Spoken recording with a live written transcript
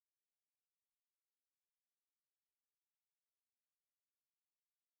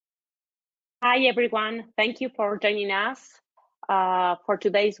Hi, everyone. Thank you for joining us for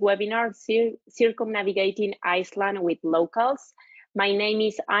today's webinar, Circumnavigating Iceland with Locals. My name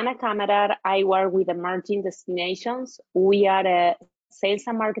is Ana Kamarar. I work with Emerging Destinations. We are a sales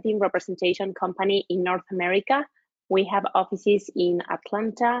and marketing representation company in North America. We have offices in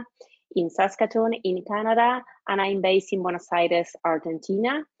Atlanta, in Saskatoon, in Canada, and I'm based in Buenos Aires,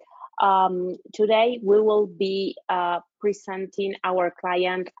 Argentina. Today, we will be presenting our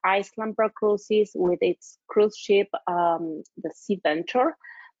client Iceland ProCruises with its cruise ship, the Sea Venture.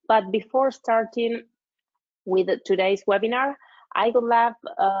 But before starting with today's webinar, I would love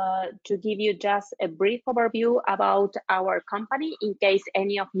to give you just a brief overview about our company in case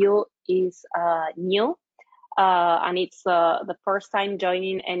any of you is new. And it's the first time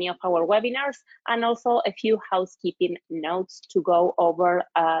joining any of our webinars, and also a few housekeeping notes to go over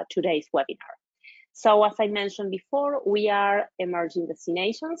today's webinar. So as I mentioned before, we are Emerging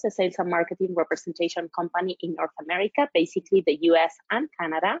Destinations, a sales and marketing representation company in North America, basically the US and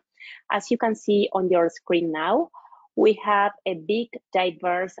Canada. As you can see on your screen now, we have a big,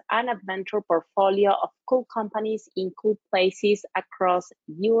 diverse, and adventure portfolio of cool companies in cool places across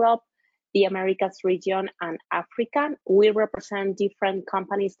Europe, the Americas region, and Africa. We represent different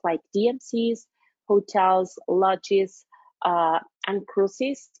companies like DMCs, hotels, lodges, and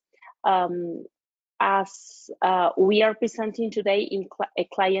cruises. As we are presenting today in a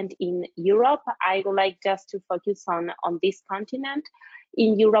client in Europe, I would like just to focus on this continent.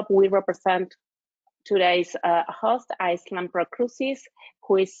 In Europe, we represent today's host, Iceland ProCruises,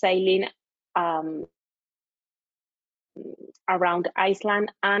 who is sailing around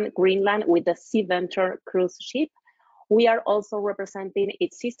Iceland and Greenland with the Sea Venture cruise ship. We are also representing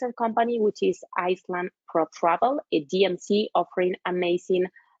its sister company, which is Iceland ProTravel, a DMC offering amazing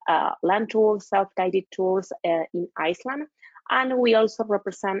land tours, self-guided tours in Iceland. And we also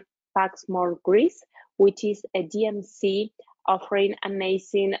represent Paxmore Greece, which is a DMC offering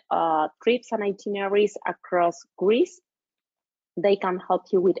amazing trips and itineraries across Greece. They can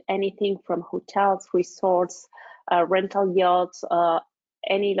help you with anything from hotels, resorts, rental yachts,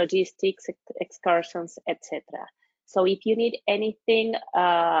 any logistics, excursions, etc. So if you need anything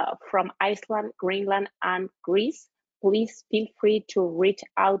from Iceland, Greenland, and Greece, please feel free to reach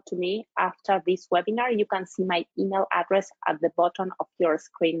out to me after this webinar. You can see my email address at the bottom of your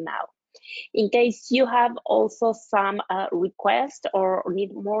screen now. In case you have also some requests or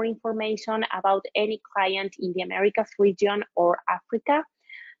need more information about any client in the Americas region or Africa,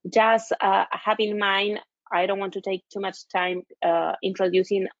 just have in mind, I don't want to take too much time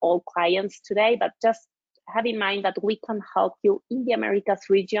introducing all clients today, but just have in mind that we can help you in the Americas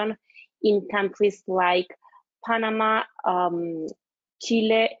region in countries like Panama,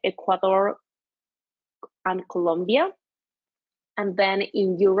 Chile, Ecuador, and Colombia. And then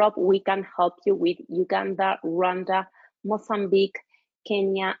in Europe, we can help you with Uganda, Rwanda, Mozambique,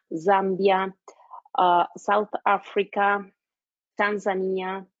 Kenya, Zambia, South Africa,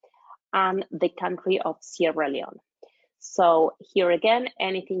 Tanzania, and the country of Sierra Leone. So here again,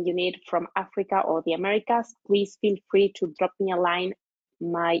 anything you need from Africa or the Americas, please feel free to drop me a line.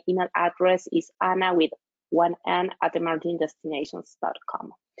 My email address is Anna with one N at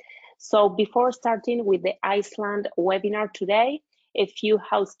emergingdestinations.com. So before starting with the Iceland webinar today, a few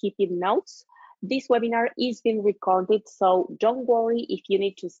housekeeping notes. This webinar is being recorded, so don't worry if you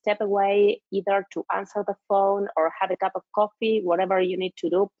need to step away either to answer the phone or have a cup of coffee, whatever you need to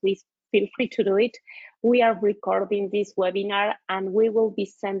do, please feel free to do it. We are recording this webinar and we will be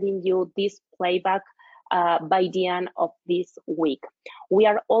sending you this playback by the end of this week. We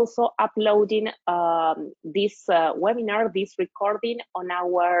are also uploading this webinar, this recording on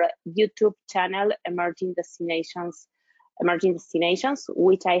our YouTube channel, Emerging Destinations,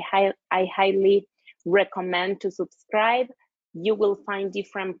 which I highly recommend to subscribe. You will find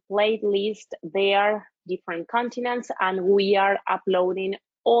different playlists there, different continents, and we are uploading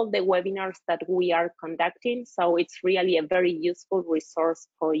all the webinars that we are conducting. So it's really a very useful resource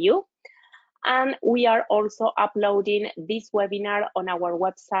for you. And we are also uploading this webinar on our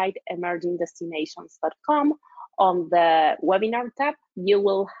website, emergingdestinations.com. On the webinar tab, you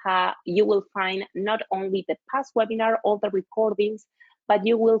will find not only the past webinar, all the recordings, but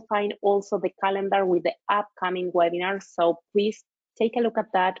you will find also the calendar with the upcoming webinars. So please take a look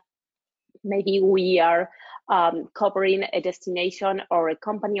at that. Maybe we are covering a destination or a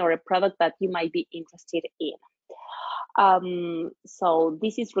company or a product that you might be interested in. So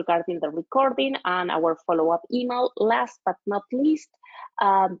this is regarding the recording and our follow-up email. Last but not least,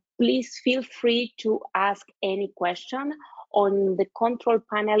 please feel free to ask any question. On the control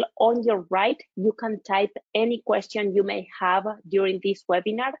panel on your right, you can type any question you may have during this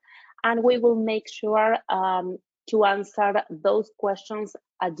webinar, and we will make sure to answer those questions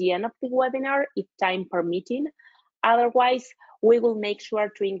at the end of the webinar if time permitting. Otherwise, we will make sure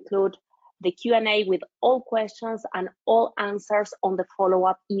to include the Q&A with all questions and all answers on the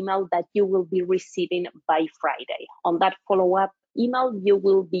follow-up email that you will be receiving by Friday. On that follow-up email, you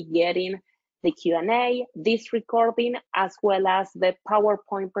will be getting the Q&A, this recording, as well as the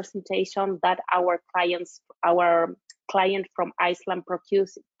PowerPoint presentation that our client from Iceland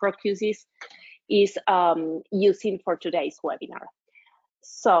ProCruises is using for today's webinar.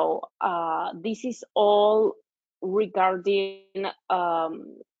 So this is all regarding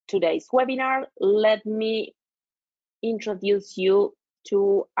today's webinar. Let me introduce you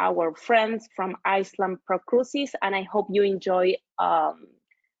to our friends from Iceland ProCruises, and I hope you enjoy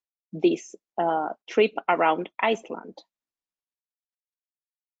this trip around Iceland.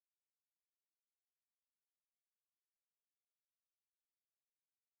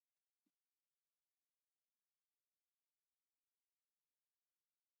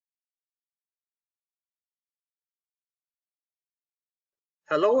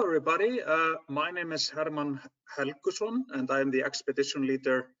 Hello, everybody. My name is Hermann Helguson, and I am the expedition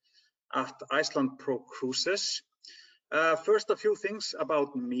leader at Iceland ProCruises. First, a few things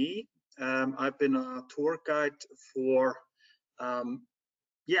about me. I've been a tour guide for 12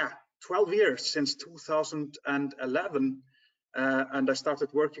 years, since 2011, and I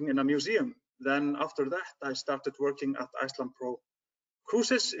started working in a museum. Then after that, I started working at Iceland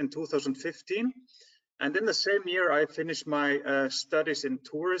ProCruises in 2015. And in the same year, I finished my studies in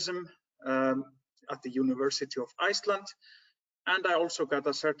tourism at the University of Iceland. And I also got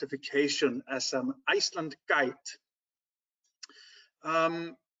a certification as an Iceland guide.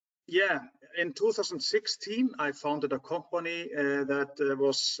 In 2016, I founded a company that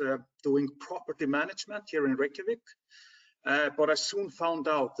was doing property management here in Reykjavik. But I soon found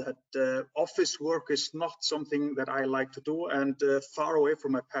out that office work is not something that I like to do, and far away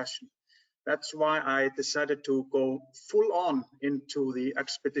from my passion. That's why I decided to go full on into the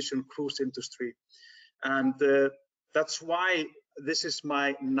expedition cruise industry. And that's why this is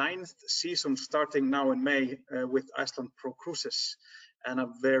my 9th season starting now in May with Iceland ProCruises. And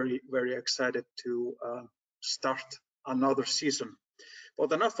I'm very, very excited to start another season.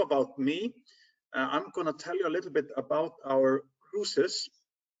 But enough about me. I'm going to tell you a little bit about our cruises.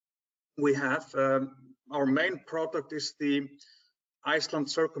 We have our main product is the Iceland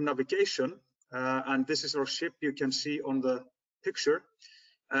Circumnavigation, and this is our ship you can see on the picture.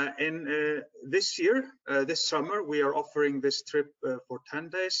 In this year, this summer, we are offering this trip for 10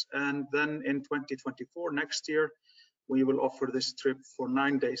 days, and then in 2024, next year, we will offer this trip for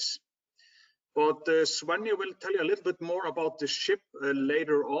 9 days. But Svenja will tell you a little bit more about the ship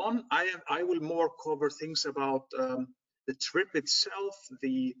later on. I will more cover things about the trip itself,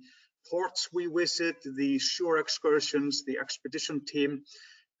 the ports we visit, the shore excursions, the expedition team,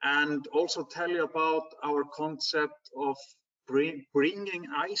 and also tell you about our concept of bringing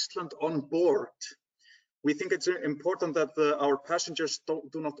Iceland on board. We think it's important that our passengers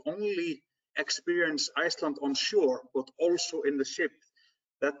do not only experience Iceland on shore, but also in the ship.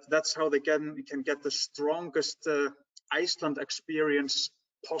 That's how they can get the strongest Iceland experience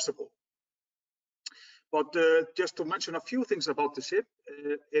possible. But just to mention a few things about the ship,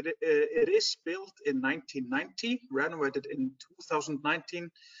 it is built in 1990, renovated in 2019,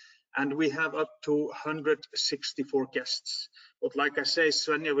 and we have up to 164 guests. But like I say,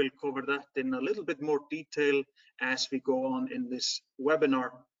 Svenja will cover that in a little bit more detail as we go on in this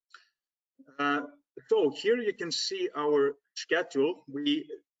webinar. So here you can see our schedule. We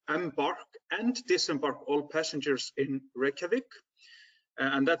embark and disembark all passengers in Reykjavik,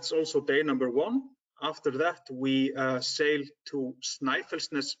 and that's also day number 1. After that, we sail to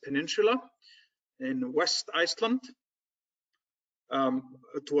Snæfellsnes Peninsula in West Iceland,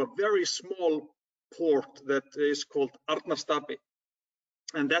 to a very small port that is called Arnarstapi.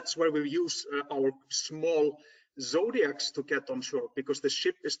 And that's where we use our small Zodiacs to get on shore, because the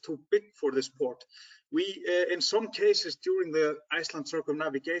ship is too big for this port. We, in some cases during the Iceland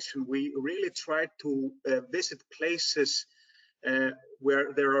Circumnavigation, we really tried to visit places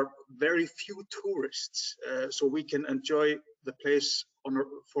where there are very few tourists, so we can enjoy the place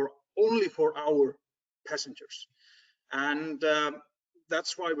only for our passengers. And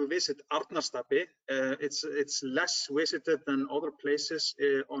that's why we visit Arnarstapi. It's less visited than other places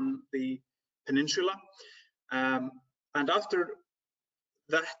on the peninsula. And after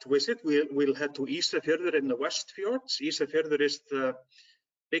that visit, we'll head to Ísafjörður in the Westfjords. Ísafjörður is the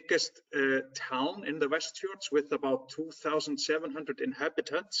biggest town in the Westfjords with about 2,700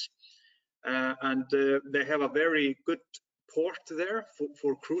 inhabitants. And they have a very good port there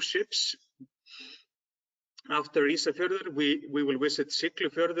for cruise ships. After Ísafjörður, we will visit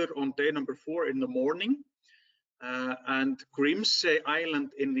Siglufjörður on day number 4 in the morning, and Grímsey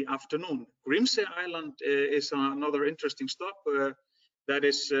Island in the afternoon. Grímsey Island is another interesting stop that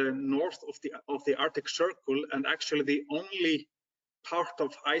is north of the Arctic Circle, and actually the only part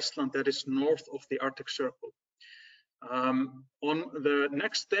of Iceland that is north of the Arctic Circle. On the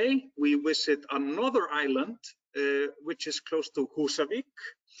next day, we visit another island, which is close to Húsavík.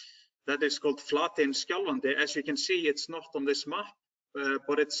 That is called Flateyjarbók. As you can see, it's not on this map,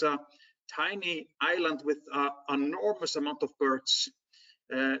 but it's a tiny island with an enormous amount of birds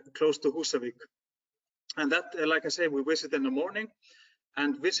close to Húsavík. And that, like I say, we visit in the morning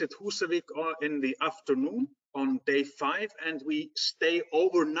and visit Húsavík in the afternoon on day 5, and we stay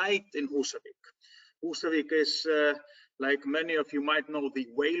overnight in Húsavík. Húsavík is, like many of you might know, the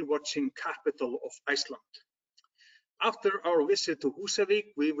whale watching capital of Iceland. After our visit to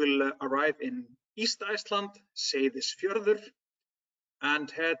Húsavík, we will arrive in East Iceland, Seyðisfjörður,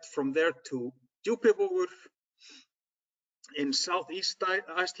 and head from there to Djúpivogur in Southeast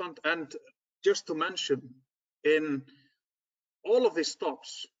Iceland. And just to mention, in all of these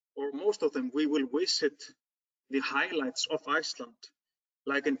stops, or most of them, we will visit the highlights of Iceland.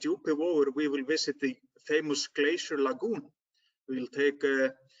 Like in Djúpivogur, we will visit the famous glacier lagoon. We'll take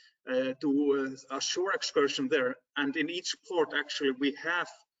do a shore excursion there, and in each port actually we have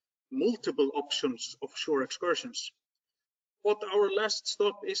multiple options of shore excursions. But our last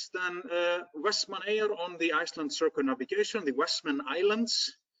stop is then Vestmannaeyjar on the Iceland Circumnavigation, the Westman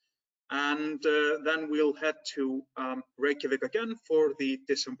Islands, and then we'll head to Reykjavik again for the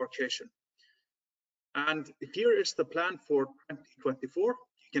disembarkation. And here is the plan for 2024.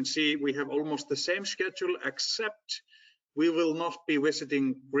 You can see we have almost the same schedule, except we will not be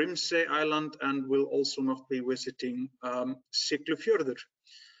visiting Grímsey Island, and we'll also not be visiting Siglufjörður.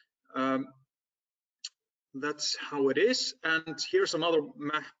 That's how it is. And here's another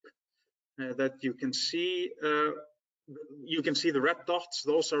map that you can see. You can see the red dots.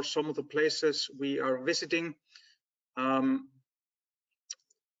 Those are some of the places we are visiting.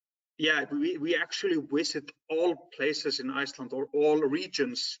 Yeah, we actually visit all places in Iceland, or all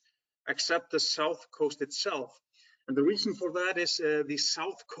regions, except the south coast itself. And the reason for that is the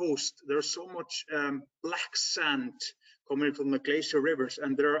south coast, there's so much black sand coming from the glacier rivers,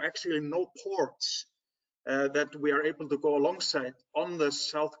 and there are actually no ports that we are able to go alongside on the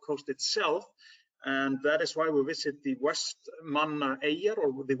south coast itself. And that is why we visit the Vestmannaeyjar,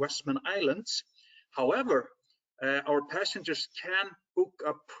 or the Westman Islands. However, our passengers can book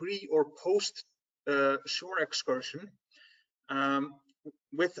a pre or post shore excursion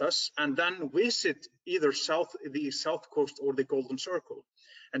with us, and then visit either the south coast or the Golden Circle.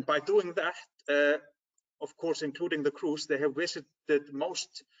 And by doing that, of course, including the cruise, they have visited the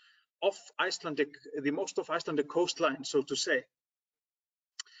most of Icelandic coastline, so to say.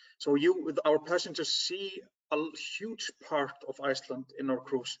 So our passengers see a huge part of Iceland in our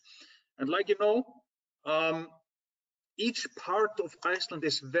cruise. And like you know, each part of Iceland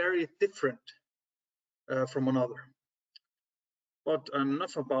is very different from another. But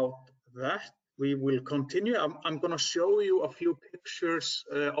enough about that. We will continue. I'm going to show you a few pictures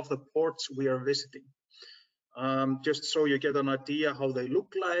of the ports we are visiting, just so you get an idea how they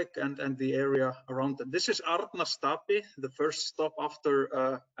look like and the area around them. This is Arnarstapi, the first stop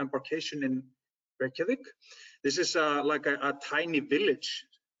after embarkation in Reykjavik. This is like a tiny village,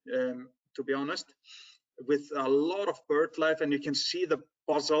 to be honest, with a lot of bird life, and you can see the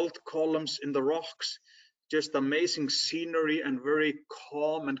basalt columns in the rocks. Just amazing scenery and very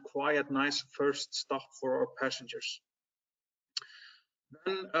calm and quiet, nice first stop for our passengers.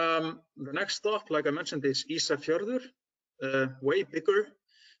 Then the next stop, like I mentioned, is Ísafjörður, way bigger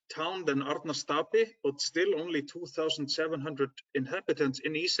town than Arnarstapi, but still only 2,700 inhabitants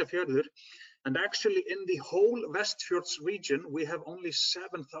in Ísafjörður. And actually in the whole Westfjords region, we have only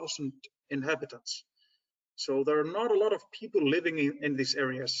 7,000 inhabitants. So there are not a lot of people living in these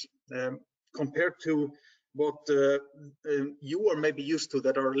areas compared to what you are maybe used to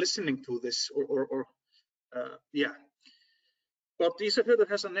that are listening to this, yeah. But Ísafjörður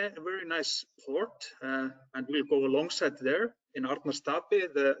has a very nice port, and we'll go alongside there in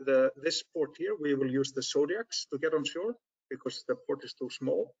Arnarstapi. This port here, we will use the Zodiacs to get on shore because the port is too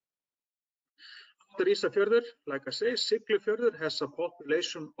small. After Ísafjörður, like I say, Siglufjörður has a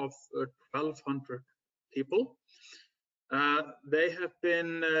population of 1,200 people. They have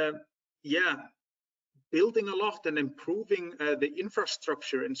been, building a lot and improving the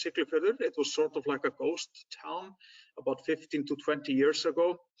infrastructure in Siglufjörður. It was sort of like a ghost town about 15 to 20 years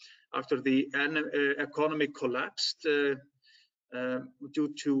ago, after the economy collapsed.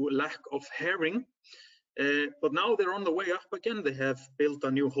 due to lack of herring. But now they're on the way up again. They have built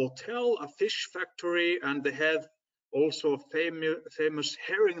a new hotel, a fish factory, and they have also a famous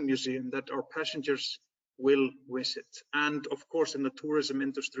herring museum that our passengers will visit. And of course, in the tourism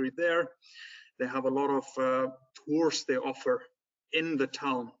industry there, they have a lot of tours they offer in the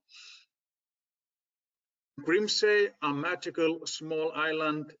town. Grímsey, a magical small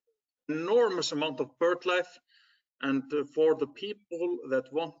island, enormous amount of bird life. And for the people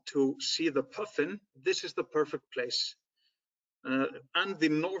that want to see the puffin, this is the perfect place. And the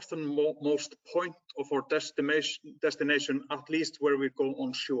northernmost point of our destination, at least where we go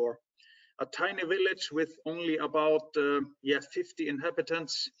on shore. A tiny village with only about 50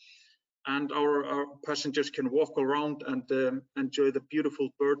 inhabitants, and our passengers can walk around and enjoy the beautiful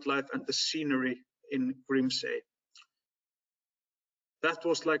bird life and the scenery in Grímsey. That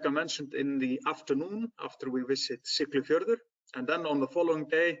was, like I mentioned, in the afternoon after we visit Siglufjörður, and then on the following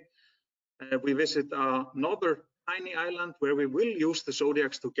day we visit another tiny island where we will use the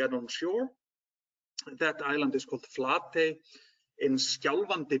Zodiacs to get on shore. That island is called Flatey in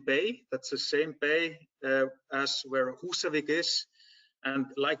Skjálfandi Bay. That's the same bay as where Húsavík is, and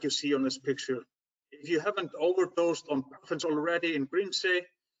like you see on this picture, if you haven't overdosed on puffins already in Grímsey,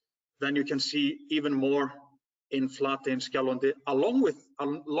 then you can see even more in Flatey and Skjálfandi, along with a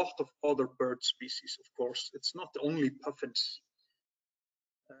lot of other bird species, of course. It's not only puffins.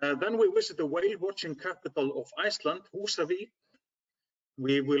 Then we visit the whale watching capital of Iceland, Húsavík.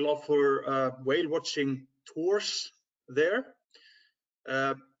 We will offer whale watching tours there.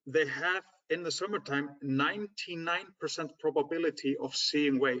 They have, in the summertime, 99% probability of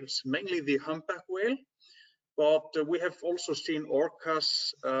seeing whales, mainly the humpback whale, but we have also seen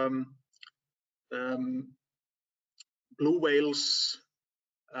orcas, blue whales,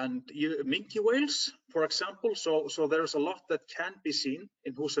 and minke whales, for example. So there's a lot that can be seen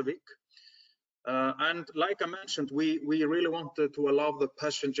in Húsavík. And like I mentioned, we really wanted to allow the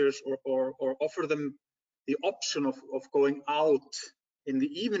passengers or offer them the option of going out in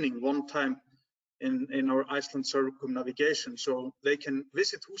the evening one time in our Iceland Circumnavigation. So they can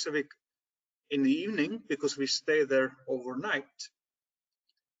visit Húsavík in the evening because we stay there overnight.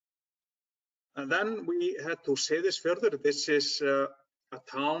 And then we had to say this further. This is a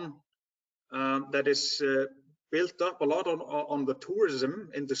town that is built up a lot on the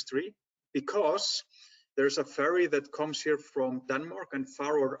tourism industry, because there's a ferry that comes here from Denmark and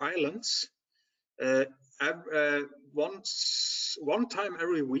Faroe Islands one time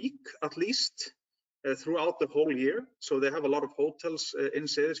every week, at least, throughout the whole year. So they have a lot of hotels in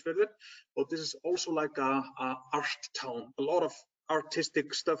Seyðisfjörður, but this is also like a art town, a lot of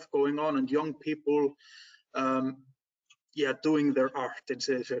artistic stuff going on, and young people doing their art in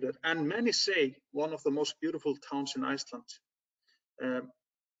Seyðisfjörður. And many say one of the most beautiful towns in Iceland.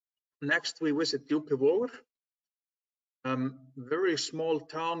 Next we visit Djúpivogur, very small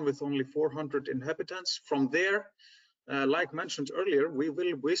town with only 400 inhabitants. From there, like mentioned earlier, we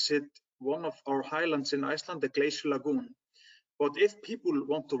will visit one of our highlands in Iceland, the Glacier Lagoon. But if people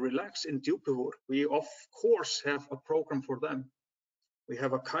want to relax in Djúpivogur, we of course have a program for them. We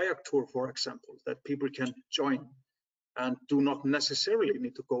have a kayak tour, for example, that people can join and do not necessarily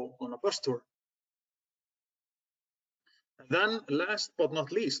need to go on a bus tour. And then last but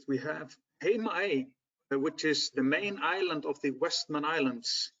not least, we have Heimaey, which is the main island of the Westman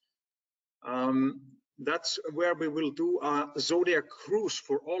Islands. That's where we will do a Zodiac cruise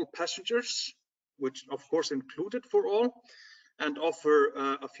for all passengers, which of course included for all, and offer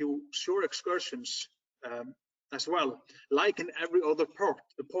a few shore excursions as well. Like in every other port,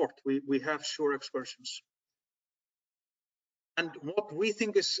 we have shore excursions. And what we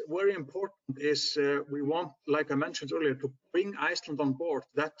think is very important is we want, like I mentioned earlier, to bring Iceland on board.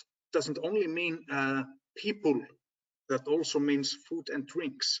 That doesn't only mean people, that also means food and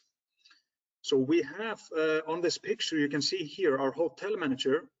drinks. So we have on this picture, you can see here our hotel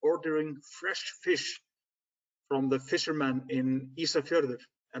manager ordering fresh fish from the fishermen in Ísafjörður.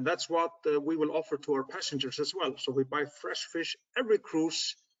 And that's what we will offer to our passengers as well. So we buy fresh fish every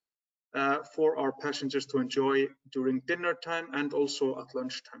cruise for our passengers to enjoy during dinner time and also at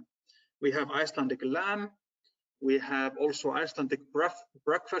lunchtime. We have Icelandic lamb. We have also Icelandic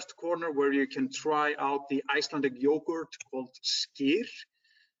breakfast corner, where you can try out the Icelandic yogurt called skyr.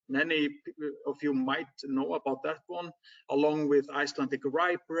 Many of you might know about that one, along with Icelandic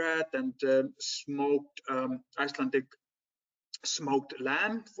rye bread and smoked Icelandic smoked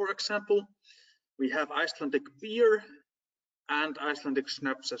lamb, for example. We have Icelandic beer and Icelandic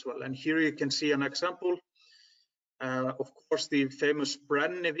schnapps as well. And here you can see an example. Of course, the famous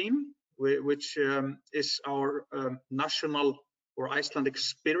brennivín, which is our national or Icelandic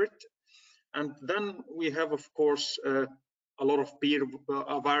spirit. And then we have, of course, a lot of beer,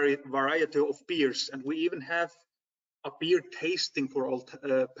 a variety of beers, and we even have a beer tasting for all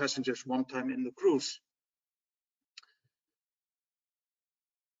passengers one time in the cruise.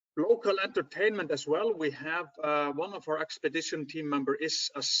 Local entertainment as well. We have one of our expedition team member is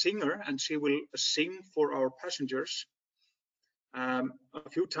a singer, and she will sing for our passengers a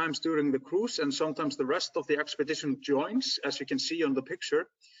few times during the cruise, and sometimes the rest of the expedition joins, as you can see on the picture.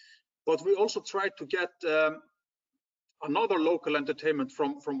 But we also try to get another local entertainment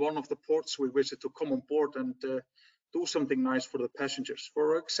from one of the ports we visit to come on board and do something nice for the passengers.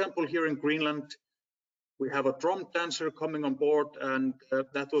 For example, here in Greenland, we have a drum dancer coming on board, and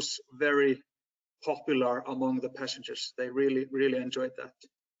that was very popular among the passengers. They really enjoyed that.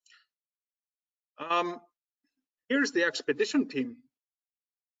 Here's the expedition team.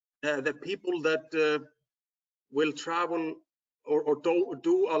 The people that will travel or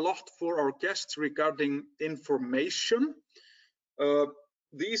do a lot for our guests regarding information.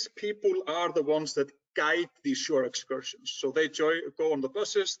 These people are the ones that guide these shore excursions. So they go on the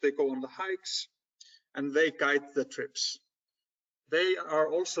buses, they go on the hikes, and they guide the trips. They are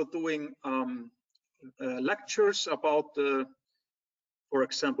also doing lectures about, for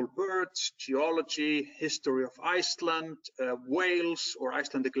example, birds, geology, history of Iceland, whales, or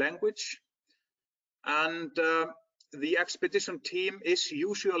Icelandic language. And the expedition team is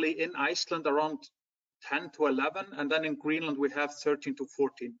usually in Iceland around 10 to 11, and then in Greenland we have 13 to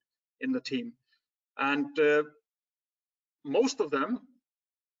 14 in the team. And most of them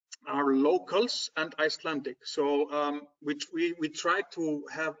are locals and Icelandic. So we try to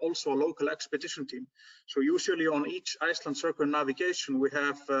have also a local expedition team. So usually on each Iceland Circumnavigation we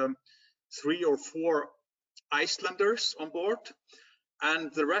have 3 or 4 Icelanders on board,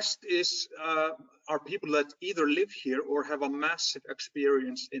 and the rest are people that either live here or have a massive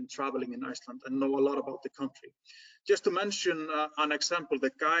experience in traveling in Iceland and know a lot about the country. Just to mention an example,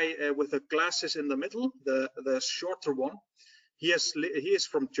 the guy with the glasses in the middle, the shorter one, he is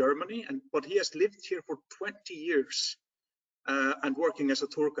from Germany, but he has lived here for 20 years and working as a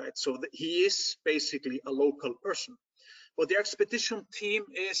tour guide. So he is basically a local person. But the expedition team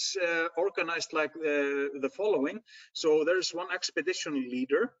is organized like the following. So there's one expedition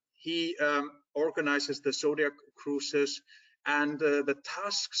leader. He organizes the Zodiac cruises, and the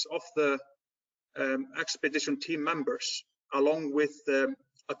tasks of the expedition team members, along with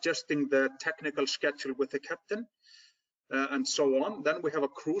adjusting the technical schedule with the captain, and so on. Then we have a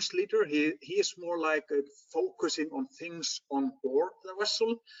cruise leader. He is more like focusing on things on board the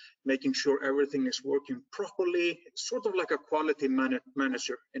vessel, making sure everything is working properly, sort of like a quality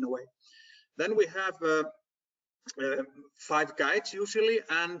manager in a way. Then we have 5 guides usually,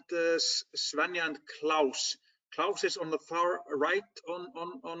 and Svenja and Klaus. Klaus is on the far right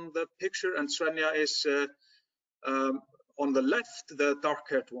on the picture, and Svenja is on the left, the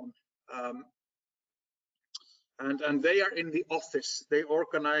dark-haired one. And they are in the office. They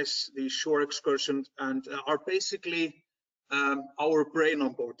organize the shore excursions and are basically our brain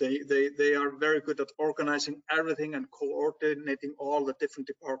on board. They are very good at organizing everything and coordinating all the different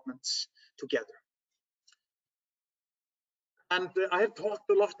departments together. And I have talked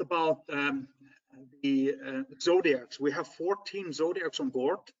a lot about the Zodiacs. We have 14 Zodiacs on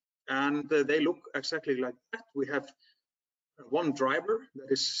board, and they look exactly like that. We have one driver,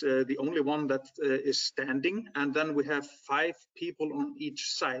 that is the only one that is standing, and then we have 5 people on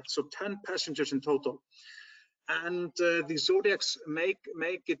each side, so 10 passengers in total. And the Zodiacs make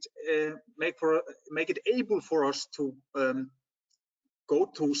it able for us to go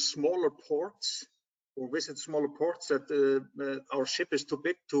to smaller ports or visit smaller ports that our ship is too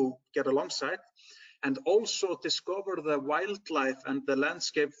big to get alongside, and also discover the wildlife and the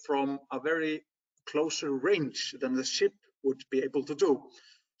landscape from a very closer range than the ship would be able to do.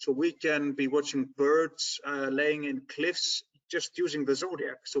 So we can be watching birds laying in cliffs just using the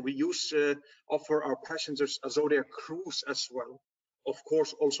Zodiac. So we offer our passengers a Zodiac cruise as well. Of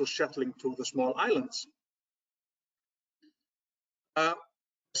course, also shuttling to the small islands.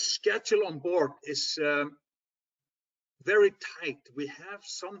 Schedule on board is very tight. We have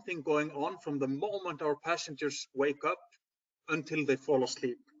something going on from the moment our passengers wake up until they fall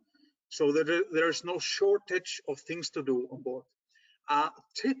asleep. So there is no shortage of things to do on board. A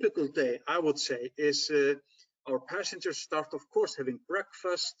typical day, I would say, is our passengers start, of course, having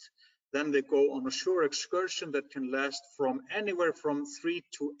breakfast. Then they go on a shore excursion that can last from anywhere from 3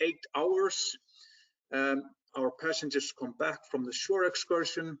 to 8 hours. Our passengers come back from the shore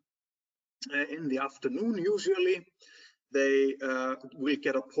excursion in the afternoon, usually. They will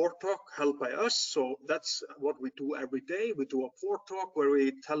get a port talk held by us. So that's what we do every day. We do a port talk where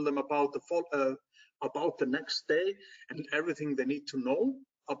we tell them about the next day and everything they need to know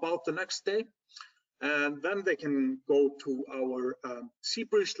about the next day. And then they can go to our sea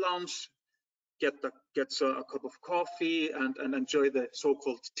breeze lounge, get a cup of coffee and enjoy the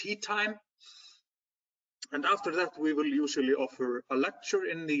so-called tea time. And after that, we will usually offer a lecture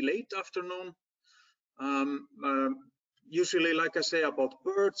in the late afternoon. Usually, like I say, about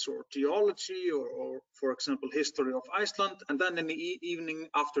birds or geology or for example, history of Iceland. And then in the evening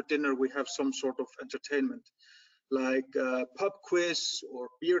after dinner, we have some sort of entertainment like pub quiz or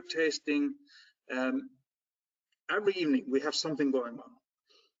beer tasting. Every evening we have something going on.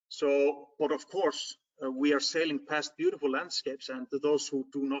 So, but of course, we are sailing past beautiful landscapes, and those who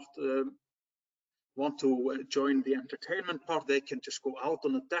do not want to join the entertainment part, they can just go out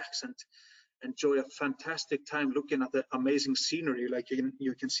on the decks and enjoy a fantastic time looking at the amazing scenery like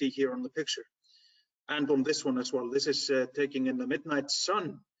you can see here on the picture. And on this one as well, this is taking in the midnight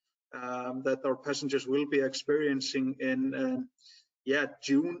sun that our passengers will be experiencing in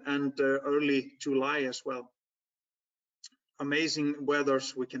June and early July as well. Amazing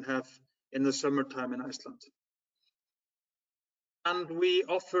weathers we can have in the summertime in Iceland. And we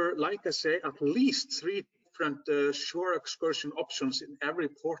offer, like I say, at least 3 different shore excursion options in every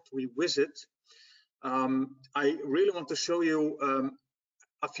port we visit. I really want to show you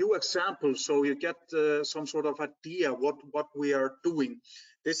a few examples so you get some sort of idea what we are doing.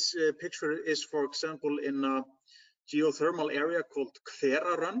 This picture is, for example, in a geothermal area called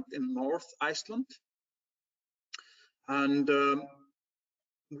Hverarönd in North Iceland. And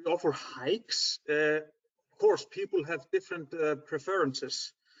we offer hikes. Of course, people have different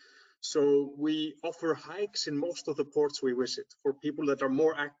preferences. So we offer hikes in most of the ports we visit for people that are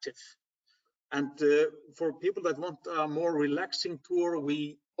more active. And for people that want a more relaxing tour,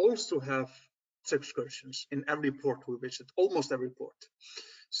 we also have excursions in every port we visit, almost every port.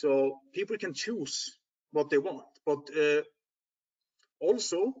 So people can choose what they want. But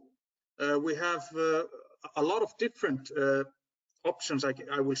also, we have a lot of different options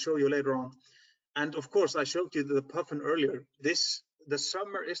I will show you later on. And of course, I showed you the puffin earlier. The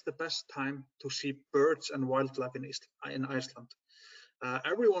summer is the best time to see birds and wildlife in Iceland.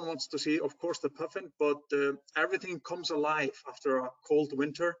 Everyone wants to see, of course, the puffin, but everything comes alive after a cold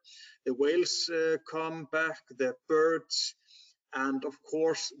winter. The whales come back, the birds, and of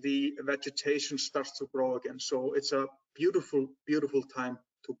course, the vegetation starts to grow again. So it's a beautiful, beautiful time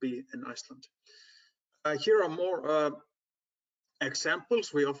to be in Iceland. Here are more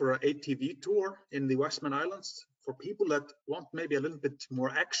examples. We offer an ATV tour in the Westman Islands for people that want maybe a little bit more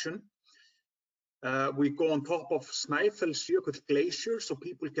action. We go on top of Snæfellsjökull glacier, so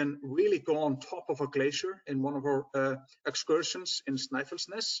people can really go on top of a glacier in one of our excursions in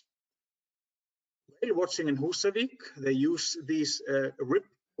Snæfellsnes. Whale watching in Húsavík, they use these rip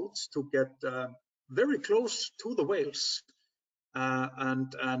boats to get very close to the whales,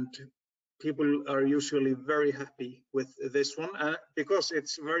 and people are usually very happy with this one because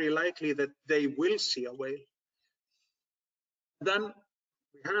it's very likely that they will see a whale. Then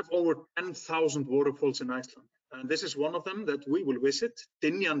we have over 10,000 waterfalls in Iceland, and this is one of them that we will visit,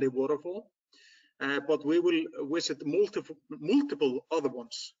 Dynjandi waterfall, but we will visit multiple other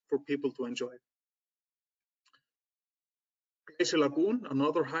ones for people to enjoy. Glacier Lagoon,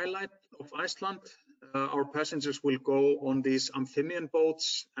 another highlight of Iceland. Our passengers will go on these amphibian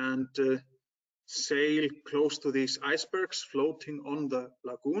boats and sail close to these icebergs floating on the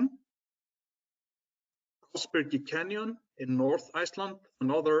lagoon. Ásbyrgi Canyon in North Iceland,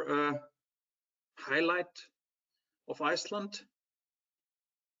 another highlight of Iceland.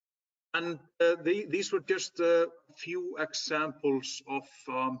 And these were just a few examples of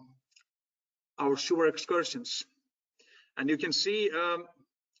our shore excursions. And you can see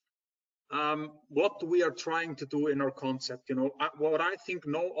what we are trying to do in our concept. You know, what I think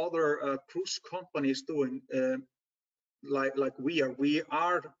no other cruise company is doing like we are. We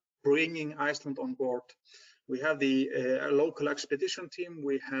are bringing Iceland on board. We have the local expedition team,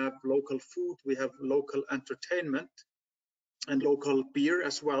 we have local food, we have local entertainment and local beer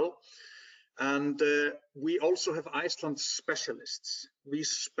as well. And we also have Iceland specialists. We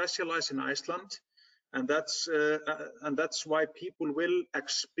specialize in Iceland, and that's why people will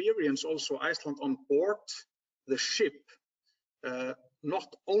experience also Iceland on board the ship,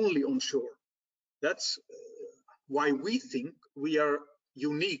 not only on shore. That's why we think we are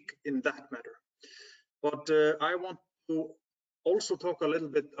unique in that matter. But I want to also talk a little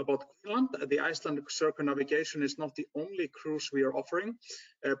bit about Greenland. The Iceland Circumnavigation is not the only cruise we are offering,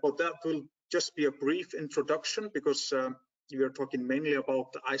 but that will just be a brief introduction because we are talking mainly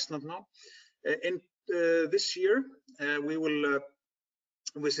about Iceland now. In this year, we will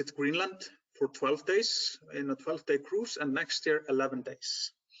visit Greenland for 12 days in a 12-day cruise, and next year 11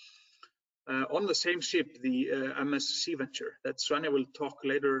 days. On the same ship, the MS Sea Venture, that Svenja will talk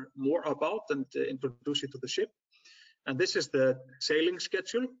later more about and introduce you to the ship. And this is the sailing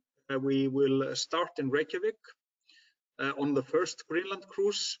schedule. We will start in Reykjavik on the first Greenland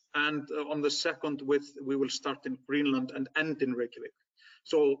cruise, and on the second we will start in Greenland and end in Reykjavik.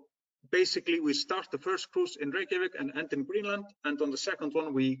 So basically we start the first cruise in Reykjavik and end in Greenland, and on the second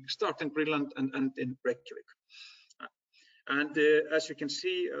one we start in Greenland and end in Reykjavik. And as you can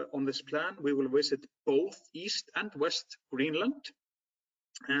see on this plan, we will visit both East and West Greenland.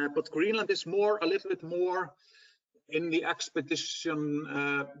 But Greenland is a little bit more in the expedition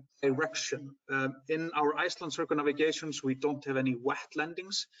direction. In our Iceland Circumnavigations, we don't have any wet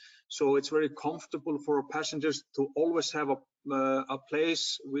landings, so it's very comfortable for our passengers to always have a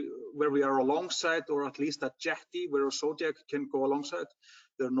place where we are alongside, or at least a jetty where a Zodiac can go alongside.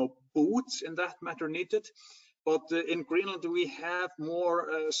 There are no boots in that matter needed. But in Greenland, we have more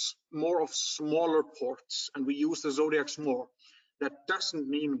of smaller ports, and we use the Zodiacs more. That doesn't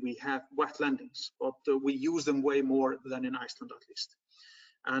mean we have wet landings, but we use them way more than in Iceland, at least.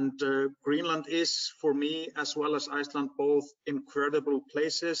 And Greenland is, for me, as well as Iceland, both incredible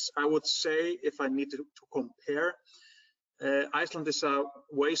places. I would say, if I needed to compare, Iceland is a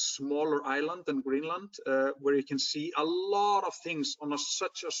way smaller island than Greenland, where you can see a lot of things on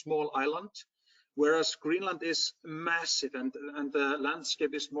such a small island. Whereas Greenland is massive, and the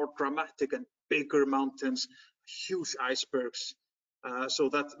landscape is more dramatic, and bigger mountains, huge icebergs. So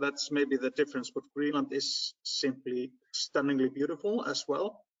that's maybe the difference, but Greenland is simply stunningly beautiful as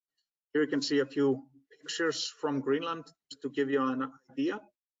well. Here you can see a few pictures from Greenland to give you an idea.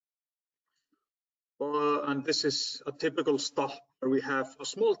 And this is a typical stop where we have a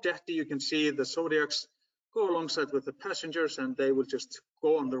small jetty. You can see the Zodiacs go alongside with the passengers, and they will just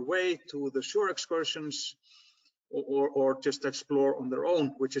go on their way to the shore excursions or just explore on their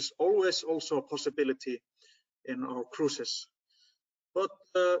own, which is always also a possibility in our cruises. But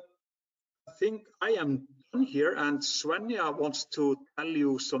I think I am done here, and Svenja wants to tell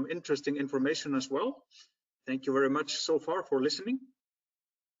you some interesting information as well. Thank you very much so far for listening.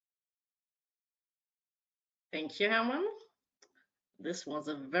 Thank you, Hermann. This was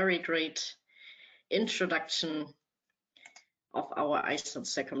a very great introduction of our Iceland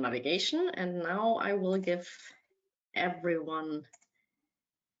Circumnavigation, and now I will give everyone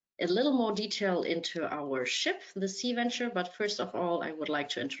a little more detail into our ship, the Sea Venture. But first of all, I would like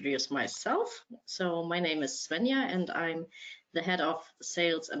to introduce myself. So my name is Svenja, and I'm the head of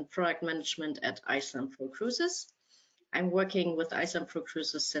sales and product management at Iceland ProCruises. I'm working with Iceland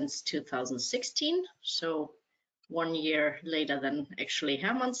ProCruises since 2016, so 1 year later than actually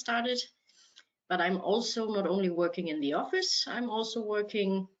Hermann started. But I'm also not only working in the office, I'm also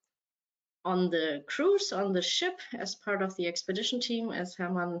working on the cruise, on the ship, as part of the expedition team, as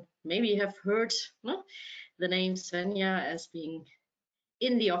Hermann maybe have heard the name Svenja as being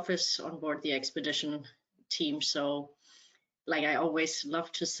in the office on board the expedition team. So like I always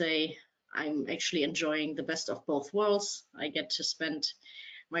love to say, I'm actually enjoying the best of both worlds. I get to spend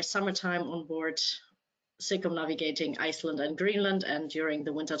my summertime on board circumnavigating Iceland and Greenland, and during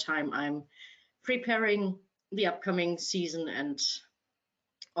the winter time I'm preparing the upcoming season and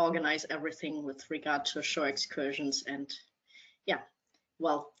organize everything with regard to shore excursions and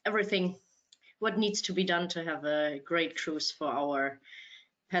everything what needs to be done to have a great cruise for our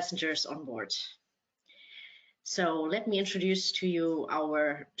passengers on board. So let me introduce to you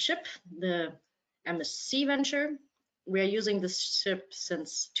our ship, the MS Sea Venture. We are using this ship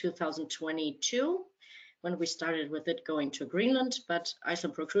since 2022 when we started with it going to Greenland, but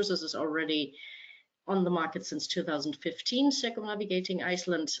Iceland ProCruises is already on the market since 2015, circumnavigating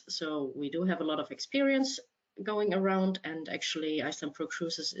Iceland. So we do have a lot of experience going around, and actually Iceland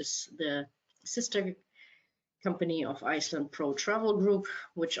ProCruises is the sister company of Iceland Pro Travel Group,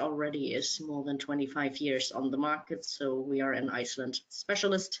 which already is more than 25 years on the market. So we are an Iceland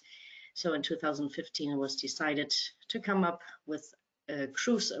specialist. So in 2015 it was decided to come up with a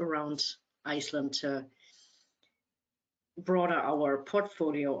cruise around Iceland to broaden our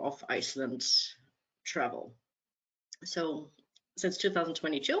portfolio of Iceland travel. So since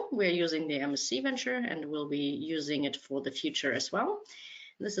 2022 we're using the MS Sea Venture, and we'll be using it for the future as well.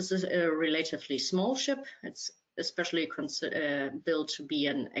 This is a relatively small ship. It's especially built to be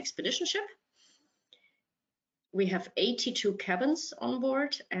an expedition ship. We have 82 cabins on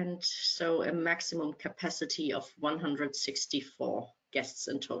board, and so a maximum capacity of 164 guests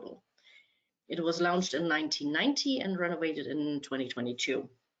in total. It was launched in 1990 and renovated in 2022.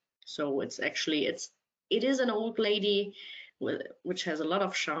 So it is an old lady which has a lot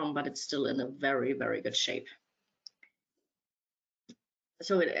of charm, but it's still in a very, very good shape.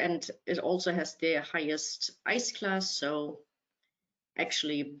 So it also has the highest ice class, so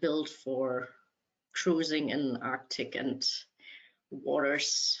actually built for cruising in Arctic and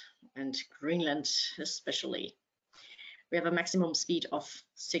waters and Greenland especially. We have a maximum speed of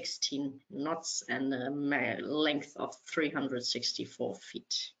 16 knots and a length of 364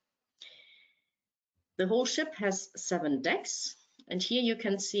 feet. The whole ship has 7 decks, and here you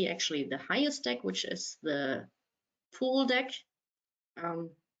can see actually the highest deck, which is the pool deck,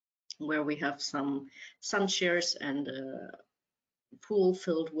 where we have some sun chairs and a pool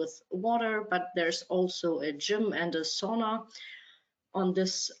filled with water, but there's also a gym and a sauna on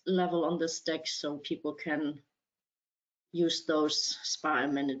this level on this deck, so people can use those spa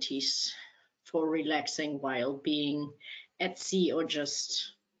amenities for relaxing while being at sea or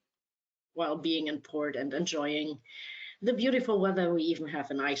just while being in port and enjoying the beautiful weather we even have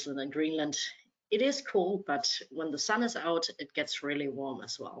in Iceland and Greenland. It is cold, but when the sun is out, it gets really warm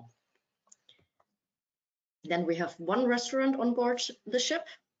as well. Then we have one restaurant on board the ship,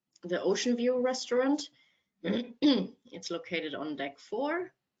 the Ocean View restaurant. It's located on deck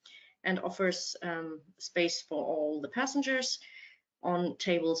 4 and offers space for all the passengers on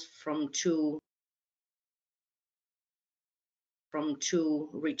tables from two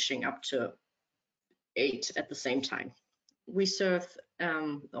reaching up to 8 at the same time. We serve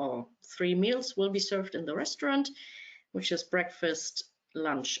 3 meals will be served in the restaurant, which is breakfast,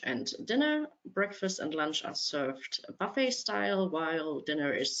 lunch and dinner. Breakfast and lunch are served buffet style, while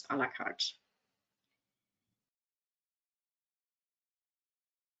dinner is a la carte.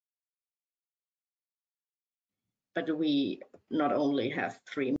 But we not only have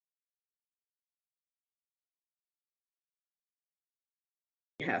 3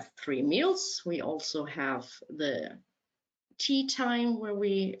 meals, we also have the tea time where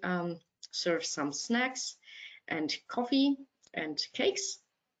we serve some snacks and coffee and cakes.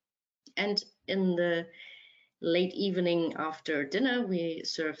 And in the late evening after dinner, we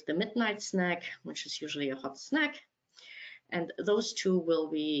serve the midnight snack, which is usually a hot snack. And those two will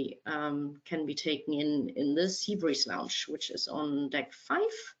be can be taken in the Sea Breeze Lounge, which is on deck 5.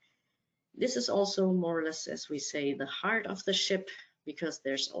 This is also more or less, as we say, the heart of the ship, because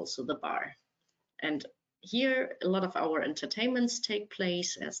there's also the bar. And here a lot of our entertainments take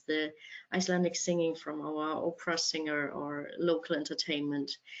place, as the Icelandic singing from our opera singer or local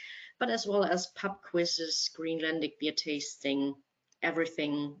entertainment, but as well as pub quizzes, Greenlandic beer tasting,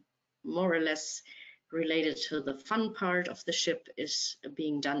 everything more or less related to the fun part of the ship is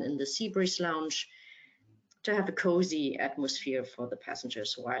being done in the Sea Breeze Lounge to have a cozy atmosphere for the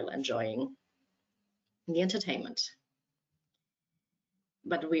passengers while enjoying the entertainment.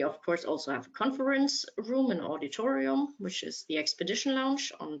 But we of course also have a conference room and auditorium, which is the Expedition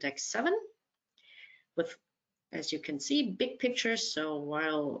Lounge on deck 7, with, as you can see, big pictures. So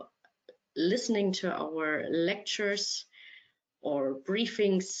while listening to our lectures or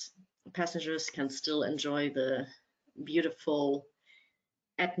briefings, passengers can still enjoy the beautiful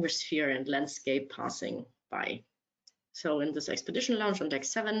atmosphere and landscape passing by. So in this Expedition Lounge on deck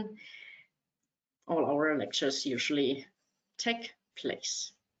 7, all our lectures usually take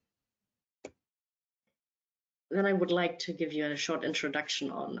place. Then I would like to give you a short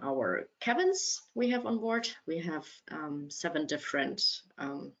introduction on our cabins we have on board. We have 7 different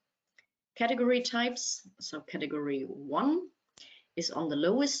category types. So category 1 is on the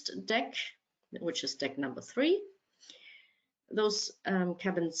lowest deck, which is deck number 3. Those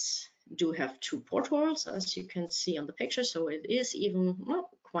cabins do have 2 portholes, as you can see on the picture, so it is even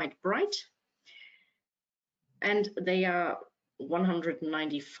quite bright. And they are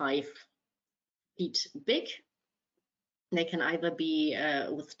 195 feet big. They can either be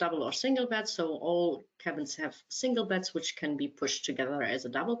with double or single beds, so all cabins have single beds which can be pushed together as a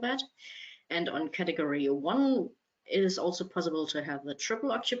double bed. And on category 1, it is also possible to have the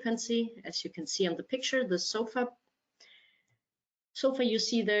triple occupancy. As you can see on the picture, the sofa you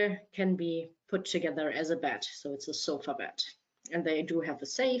see there can be put together as a bed, so it's a sofa bed. And they do have a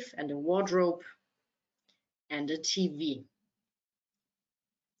safe and a wardrobe and a TV.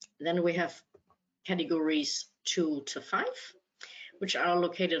 Then we have categories 2 to 5, which are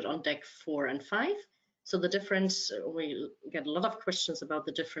located on deck 4 and 5. So the difference, we get a lot of questions about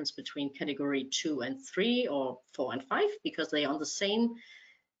the difference between category 2 and 3 or 4 and 5, because they are on the same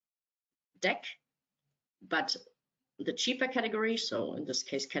deck, but the cheaper category, so in this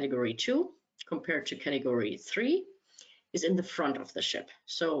case category 2 compared to category 3, is in the front of the ship.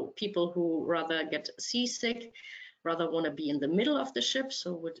 So people who rather get seasick, rather want to be in the middle of the ship,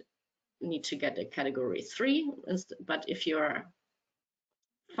 so would need to get a category 3. But if you're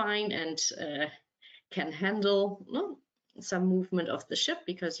fine and can handle some movement of the ship,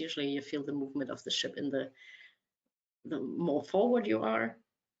 because usually you feel the movement of the ship in the more forward you are,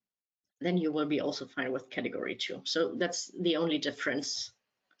 then you will be also fine with category 2. So that's the only difference.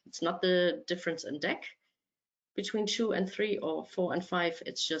 It's not the difference in deck between 2 and 3 or 4 and 5.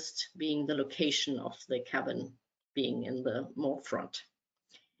 It's just being the location of the cabin being in the more front.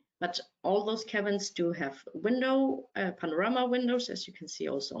 But all those cabins do have panorama windows, as you can see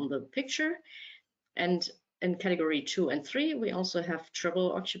also on the picture. And in category 2 and 3, we also have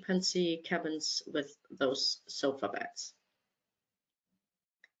triple occupancy cabins with those sofa beds.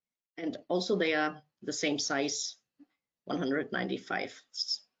 And also they are the same size, 195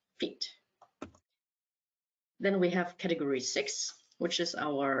 feet. Then we have category 6, which is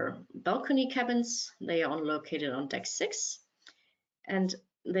our balcony cabins. They are located on deck 6. And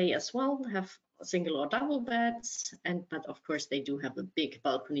they as well have single or double beds, but of course they do have a big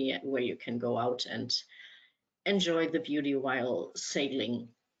balcony where you can go out and enjoy the beauty while sailing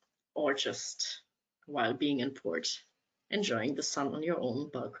or just while being in port, enjoying the sun on your own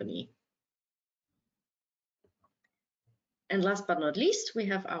balcony. And last but not least, we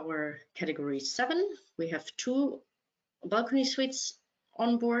have our category 7. We have 2 balcony suites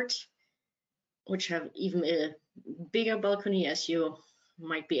on board, which have even a bigger balcony, as you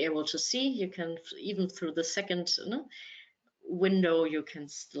might be able to see. You can, even through the second window, you can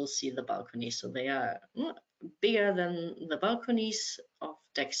still see the balcony. So they are bigger than the balconies of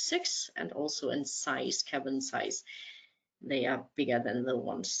deck 6, and also in size, cabin size, they are bigger than the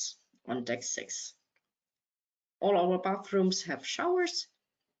ones on deck 6. All our bathrooms have showers,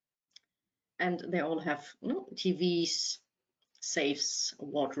 and they all have TVs, safes,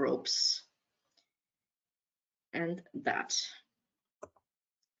 wardrobes, and that.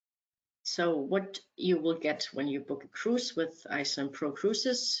 So what you will get when you book a cruise with Iceland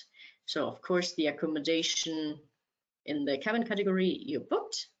ProCruises. So of course the accommodation in the cabin category you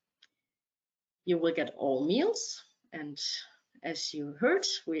booked. You will get all meals, and as you heard,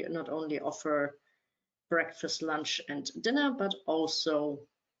 we not only offer breakfast, lunch and dinner, but also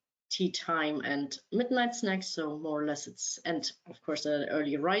tea time and midnight snacks. So more or less it's, and of course an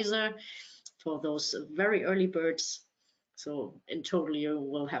early riser for those very early birds. So in total you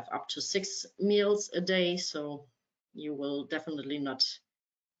will have up to 6 meals a day, so you will definitely not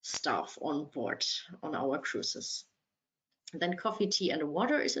starve on board on our cruises. Then coffee, tea and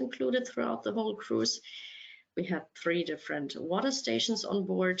water is included throughout the whole cruise. We have 3 different water stations on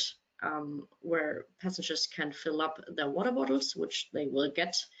board where passengers can fill up their water bottles, which they will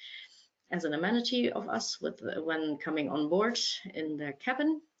get as an amenity of us when coming on board in their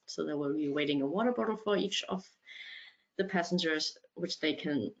cabin. So there will be waiting a water bottle for each of the passengers, which they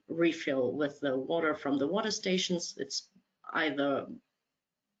can refill with the water from the water stations. It's either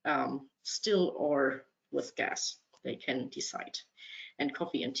still or with gas, they can decide. And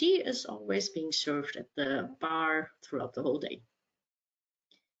coffee and tea is always being served at the bar throughout the whole day.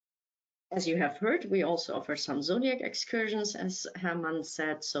 As you have heard, we also offer some zodiac excursions, as Hermann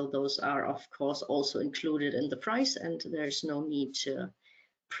said, so those are of course also included in the price, and there's no need to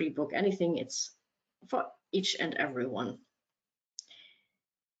pre-book anything. It's for each and every one.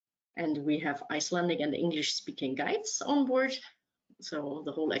 And we have Icelandic and English speaking guides on board. So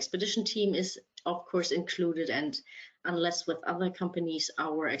the whole expedition team is of course included, and unless with other companies,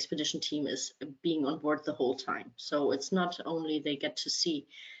 our expedition team is being on board the whole time. So it's not only they get to see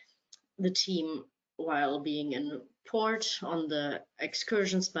the team while being in port on the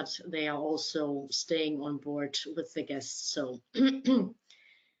excursions, but they are also staying on board with the guests. So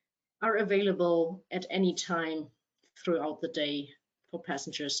are available at any time throughout the day for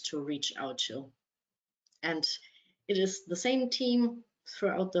passengers to reach out to. And it is the same team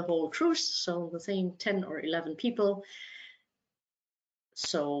throughout the whole cruise, so the same 10 or 11 people.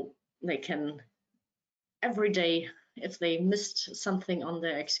 So they can every day, if they missed something on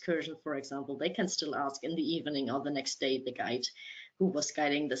their excursion, for example, they can still ask in the evening or the next day the guide who was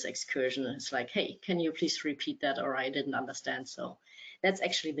guiding this excursion. It's like, hey, can you please repeat that, or I didn't understand. So that's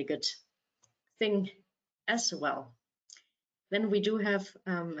actually the good thing as well. Then we do have,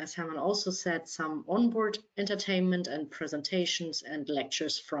 as Hermann also said, some onboard entertainment and presentations and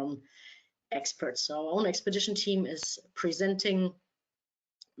lectures from experts. So our own expedition team is presenting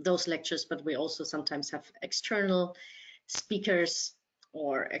those lectures, but we also sometimes have external speakers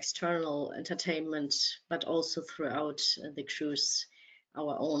or external entertainment, but also throughout the cruise,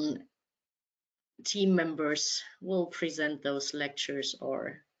 our own team members will present those lectures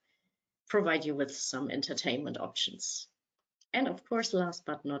or provide you with some entertainment options. And of course, last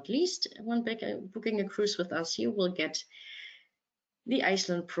but not least, when booking a cruise with us, you will get the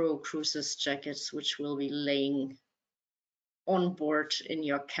Iceland ProCruises jackets, which will be laying on board in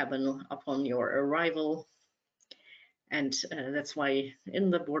your cabin upon your arrival. And that's why in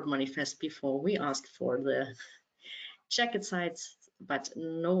the board manifest before we asked for the jacket size, but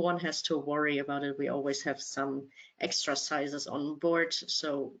no one has to worry about it. We always have some extra sizes on board,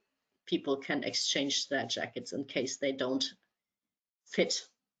 so people can exchange their jackets in case they don't fit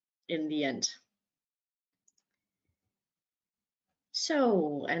in the end.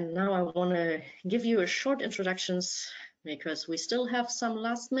 So, and now I want to give you a short introductions because we still have some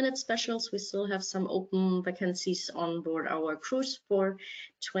last minute specials. We still have some open vacancies on board our cruise for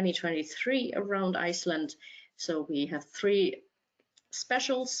 2023 around Iceland. So we have 3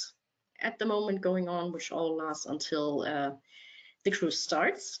 specials at the moment going on, which all last until the cruise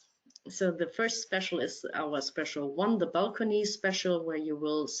starts. So the first special is our special 1, the balcony special, where you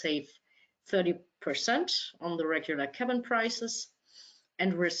will save 30% on the regular cabin prices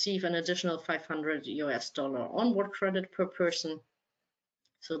and receive an additional $500 onboard credit per person.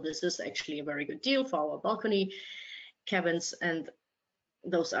 So this is actually a very good deal for our balcony cabins, and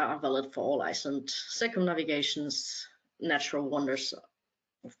those are valid for all Iceland Circumnavigations, Natural Wonders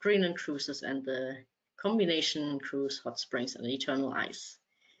of Greenland cruises, and the combination cruise, Hot Springs and Eternal Ice.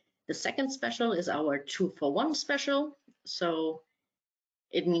 The second special is our 2-for-1 special. So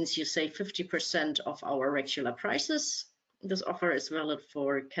it means you save 50% of our regular prices. This offer is valid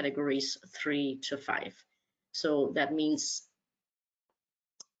for categories 3 to 5. So that means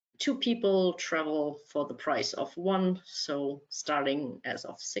 2 people travel for the price of 1, so starting as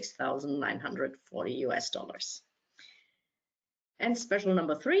of $6,940. And special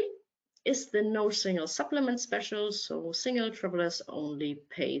number 3 is the no single supplement special. So single travelers only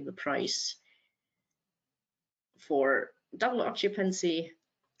pay the price for double occupancy,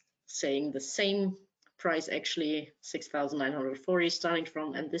 saying the same price, actually 6,940 starting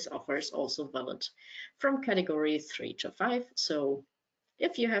from, and this offer is also valid from category 3 to 5. So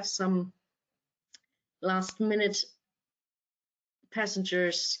if you have some last minute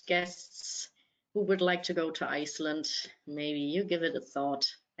passengers, guests who would like to go to Iceland, maybe you give it a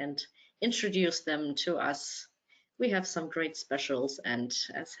thought and introduce them to us. We have some great specials, and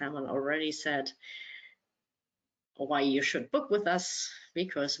as Hermann already said, why you should book with us,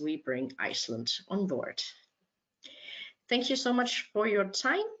 because we bring Iceland on board. Thank you so much for your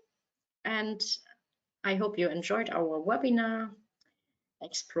time, and I hope you enjoyed our webinar,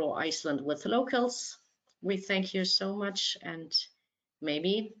 Explore Iceland with Locals. We thank you so much, and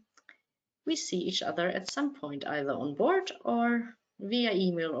maybe we see each other at some point, either on board or via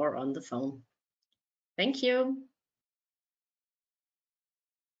email or on the phone. Thank you.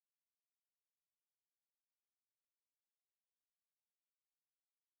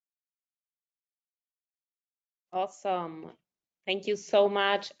 Awesome. Thank you so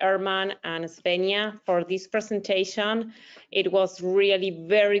much, Hermann and Svenja, for this presentation. It was really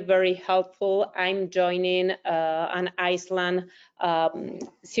very, very helpful. I'm joining an Iceland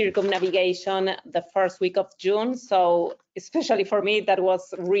circumnavigation the first week of June. So especially for me, that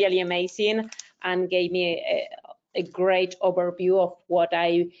was really amazing and gave me a great overview of what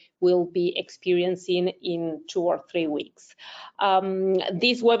I will be experiencing in 2 or 3 weeks.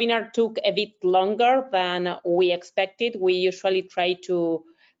 This webinar took a bit longer than we expected. We usually try to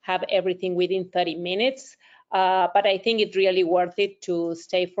have everything within 30 minutes, but I think it's really worth it to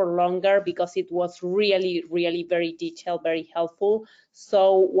stay for longer because it was really, really very detailed, very helpful.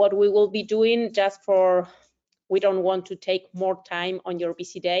 So what we will be doing, we don't want to take more time on your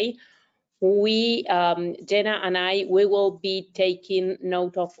busy day. Jenna and I, we will be taking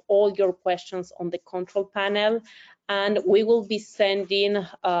note of all your questions on the control panel, and we will be sending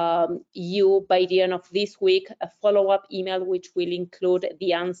you by the end of this week a follow-up email which will include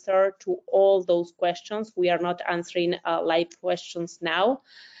the answer to all those questions. We are not answering live questions now,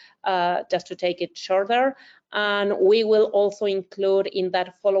 just to take it shorter. And we will also include in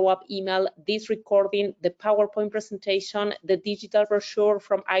that follow-up email this recording, the PowerPoint presentation, the digital brochure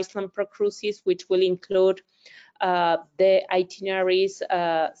from Iceland ProCruises, which will include the itineraries,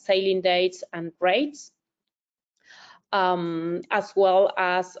 sailing dates and rates, as well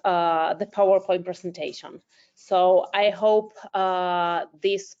as the PowerPoint presentation. So I hope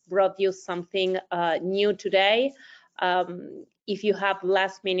this brought you something new today. If you have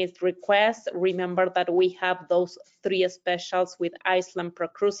last minute requests, remember that we have those 3 specials with Iceland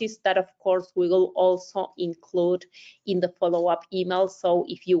ProCruises that of course we will also include in the follow-up email. So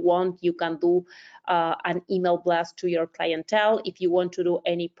if you want, you can do an email blast to your clientele. If you want to do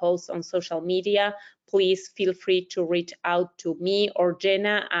any posts on social media, please feel free to reach out to me or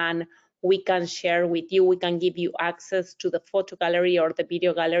Jenna, and we can share with you, we can give you access to the photo gallery or the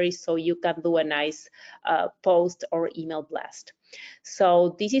video gallery so you can do a nice post or email blast.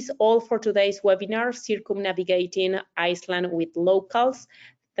 So this is all for today's webinar, Circumnavigating Iceland with Locals.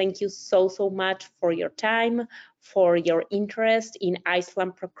 Thank you so much for your time, for your interest in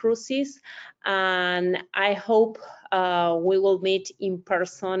Iceland ProCruises, and I hope we will meet in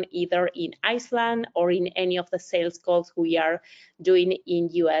person either in Iceland or in any of the sales calls we are doing in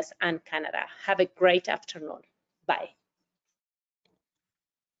US and Canada. Have a great afternoon. Bye.